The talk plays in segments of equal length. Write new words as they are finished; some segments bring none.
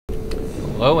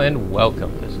Hello and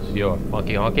welcome. This is your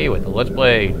Funky Honky with the Let's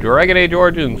Play Dragon Age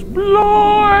Origins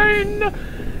Blind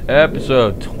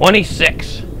episode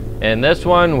 26. In this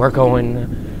one, we're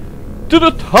going to the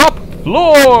top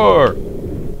floor.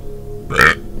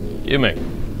 Gimme.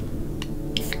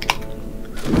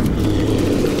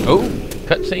 Oh,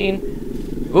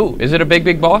 cutscene. Ooh, is it a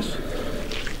big boss?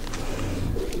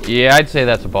 Yeah, I'd say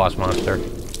that's a boss monster.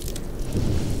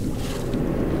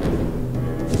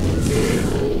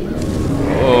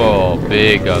 Oh,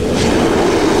 big ugly.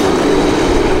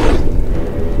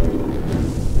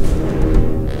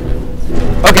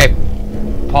 Okay.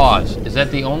 Pause. Is that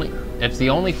the only... It's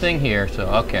the only thing here, so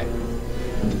okay.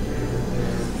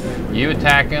 You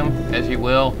attack him as you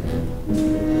will.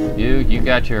 You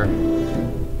got your...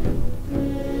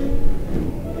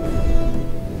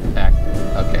 attack.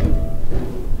 Okay.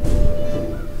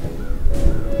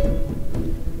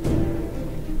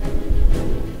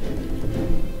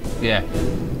 Yeah.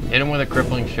 Hit him with a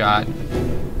crippling shot.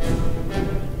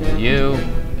 Can you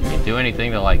do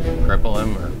anything to, like, cripple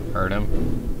him or hurt him?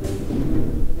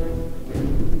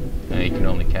 No, you can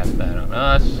only cast that on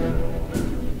us.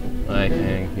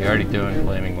 Lightning. You're already doing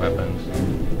flaming weapons.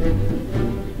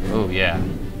 Oh, yeah.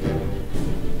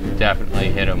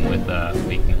 Definitely hit him with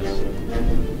weakness.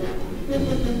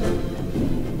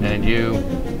 And you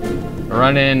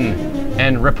run in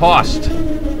and riposte.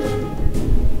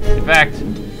 In fact,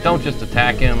 don't just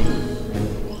attack him.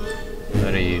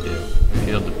 What do you do?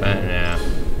 Shield defense, yeah.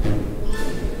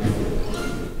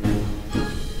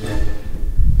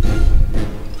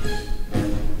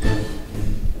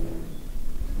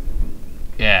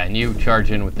 Yeah, and you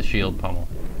charge in with the shield pummel.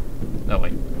 Oh,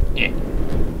 wait. Yeah.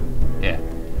 Yeah.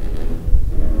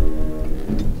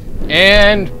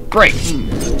 And break.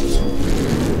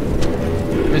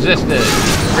 Resisted.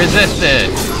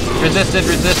 Resisted. Resisted,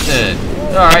 resisted.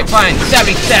 Alright, fine.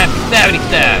 Stabby stab, stabby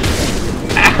stab.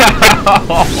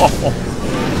 Ow!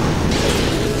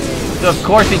 So of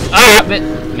course he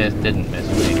didn't miss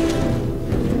me.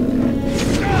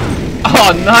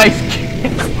 Oh, nice!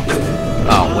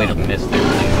 Oh, way to miss there.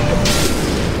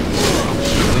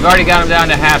 We've already got him down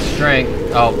to half strength.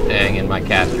 Oh, dang, and my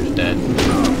caster's dead.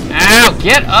 Ow!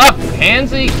 Get up,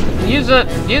 pansy! Use it.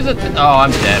 Oh,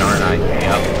 I'm dead, aren't I?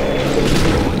 Yep.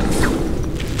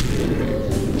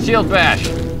 Shield bash.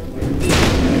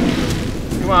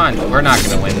 Come on. We're not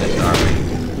going to win this, are we?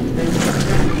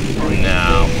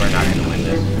 No, we're not going to win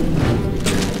this.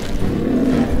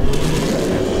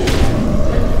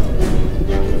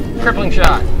 Crippling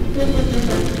shot.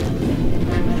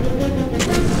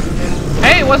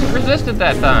 Hey, it wasn't resisted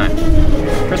that time.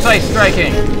 Precise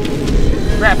striking.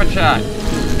 Rapid shot.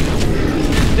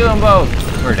 Do them both.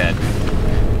 We're dead.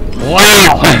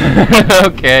 Wow.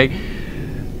 Okay.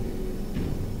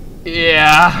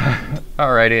 Yeah.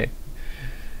 Alrighty.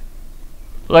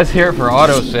 Let's hear it for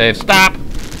autosave. Stop!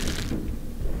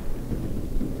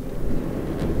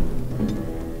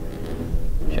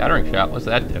 Shattering shot, what's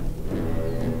that do?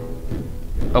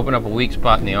 Open up a weak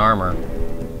spot in the armor.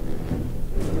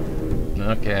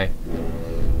 Okay.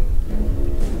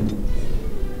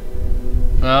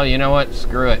 Well, you know what?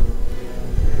 Screw it.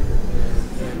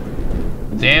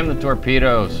 Damn the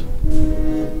torpedoes.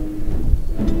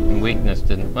 Weakness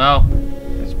didn't... Well,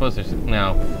 I suppose there's...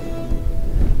 No.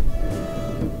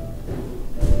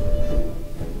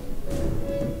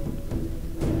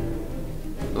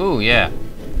 Ooh, yeah.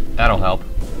 That'll help.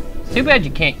 It's too bad you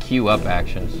can't queue up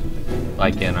actions.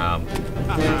 Like in, Now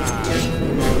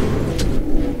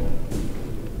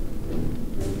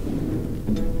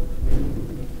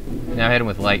hit him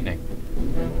with lightning.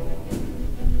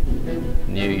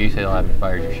 And you say you'll have to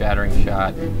fire your shattering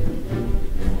shot.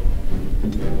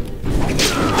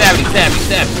 Stabby, stabby,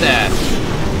 stab, stab.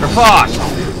 Riposte!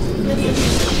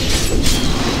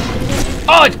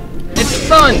 Oh, it's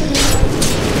stunned!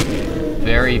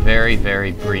 Very, very,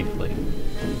 very briefly.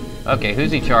 Okay,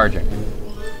 who's he charging?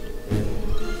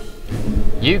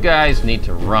 You guys need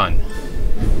to run.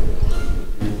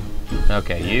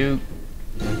 Okay, you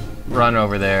run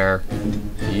over there.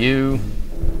 You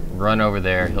run over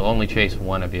there. He'll only chase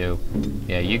one of you.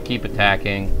 Yeah, you keep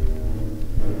attacking.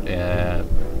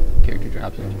 Character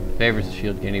drops it. Favors the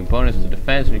shield, gaining bonus to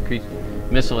defense and increase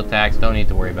missile attacks. Don't need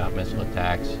to worry about missile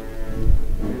attacks.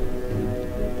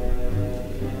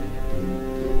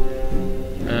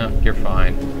 You're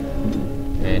fine.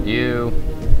 And you...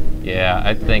 Yeah,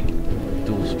 I think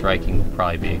dual striking would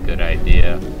probably be a good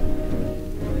idea.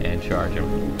 And charge him.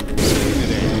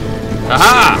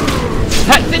 Aha!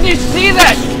 Did you see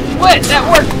that? Split! That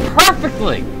worked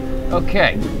perfectly!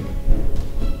 Okay.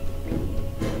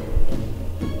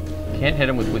 Can't hit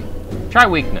him with weak. Try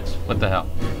weakness. What the hell?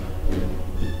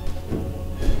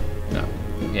 No.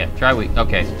 Yeah, try weak.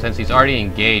 Okay, since he's already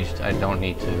engaged, I don't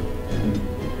need to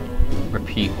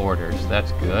repeat orders.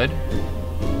 That's good.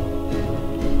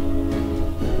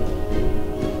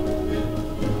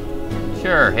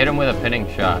 Sure, hit him with a pinning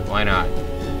shot. Why not?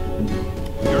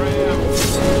 Here I am.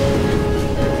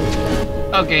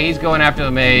 Okay, he's going after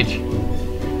the mage.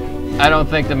 I don't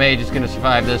think the mage is going to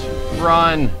survive this.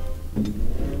 Run!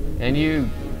 And you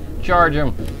charge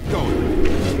him.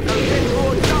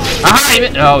 Aha!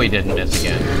 Oh, he didn't miss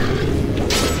again.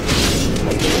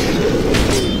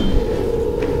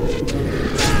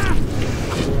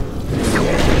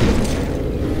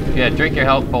 Yeah, drink your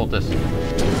health poultice.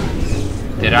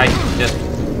 Did I just...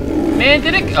 Man,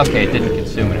 did it... Okay, it didn't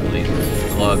consume it at least.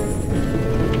 Slug.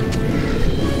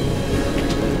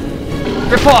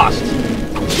 Riposte!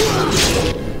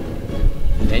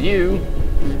 And you...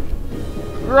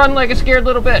 Run like a scared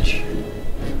little bitch.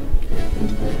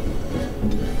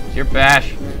 It's your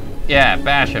bash. Yeah,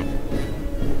 bash him.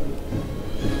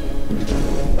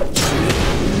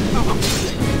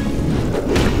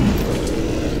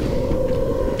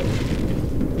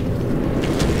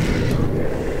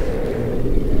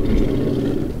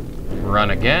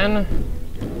 Run again.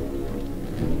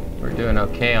 We're doing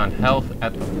okay on health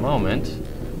at the moment.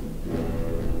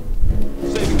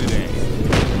 Saving the day.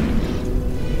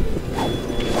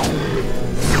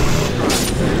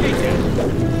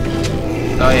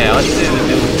 Oh yeah, let's do the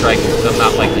Doom Strike because I'm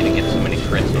not likely to get so many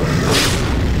crits.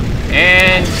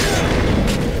 And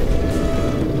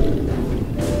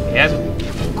he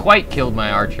hasn't quite killed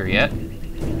my archer yet.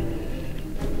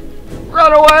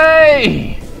 Run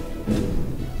away!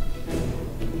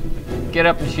 Get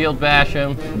up and shield bash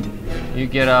him. You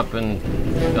get up and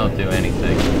don't do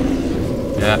anything.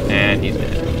 Yep, and he's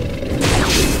dead.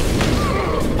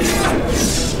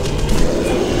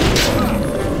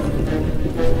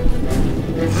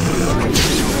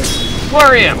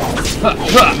 Flurry him!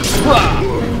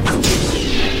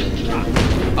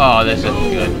 Oh, this isn't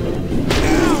good.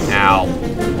 Ow.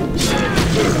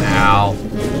 Ow.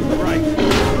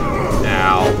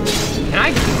 Ow. Can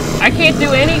I can't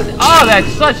do anything. Oh, that's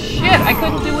such shit. I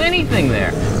couldn't do anything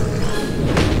there.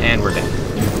 And we're dead.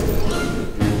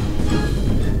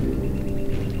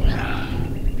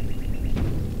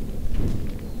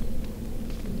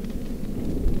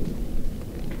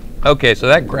 Okay, so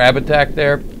that grab attack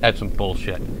there, that's some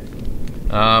bullshit.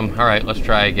 Alright, let's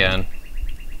try again.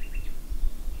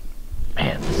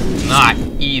 Man, this is not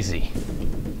easy.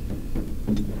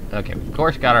 Okay, of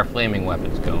course got our flaming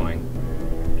weapons going.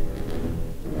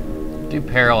 Do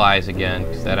paralyze again,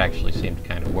 because that actually seemed to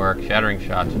kind of work. Shattering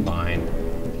shot's fine.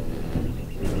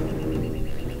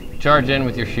 Charge in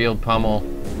with your shield pummel.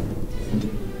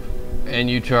 And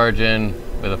you charge in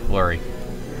with a flurry.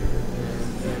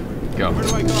 Go. Where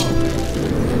do I go?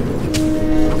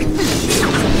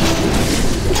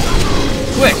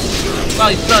 Quick! While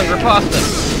he's stunned, riposte him.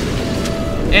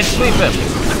 And sweep him.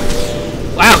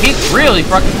 Wow, he's really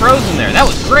fucking frozen there. That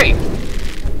was great.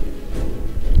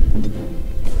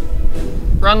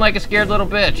 Run like a scared little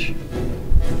bitch.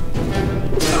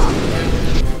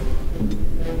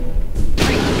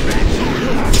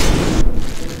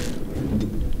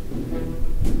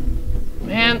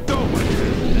 Man.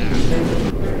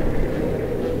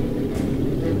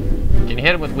 Can you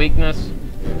hit him with weakness?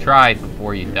 Try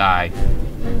before you die.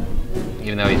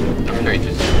 Even though he's, I'm sure he's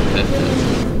just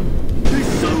resistant. There's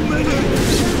so many.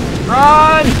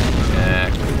 Run! Yeah.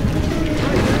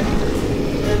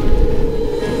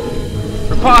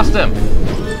 Riposte him!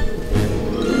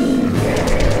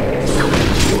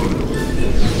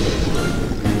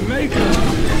 Make it.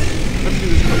 Let's do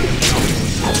this.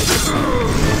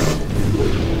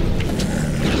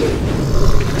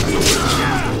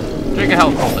 Drink a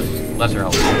health poultice. Lesser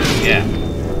health poultice. Yeah.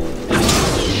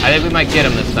 I think we might get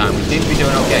him this time. We seem to be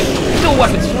doing okay. Still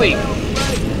weapon sweep!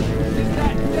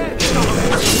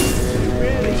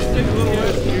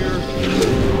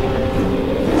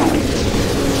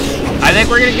 I think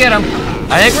we're gonna get him.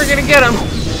 I think we're gonna get him.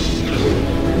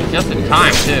 Just in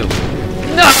time, too.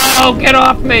 No! Get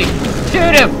off me!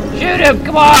 Shoot him! Shoot him!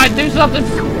 Come on! Do something!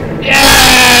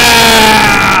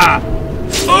 Yeah!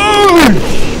 Ooh!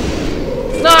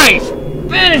 Nice!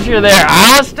 Finisher there,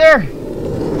 Alistair!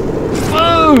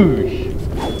 Boosh!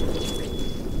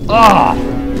 Oh!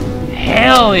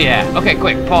 Hell yeah! Okay,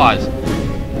 quick, pause.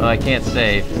 Oh, I can't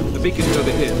save. The beacon's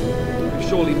over here. We've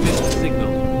surely missed the signal.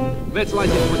 Let's light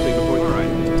it quickly before you're right.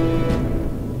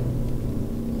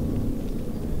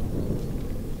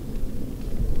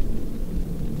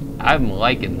 I'm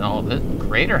liking all this.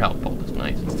 Greater health poultice,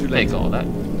 nice. It's too late. Take all that.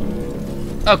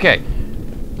 Okay.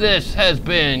 This has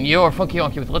been your Funky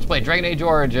Honky with Let's Play Dragon Age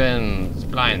Origins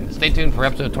Blind. Stay tuned for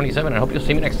episode 27, and I hope you'll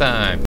see me next time.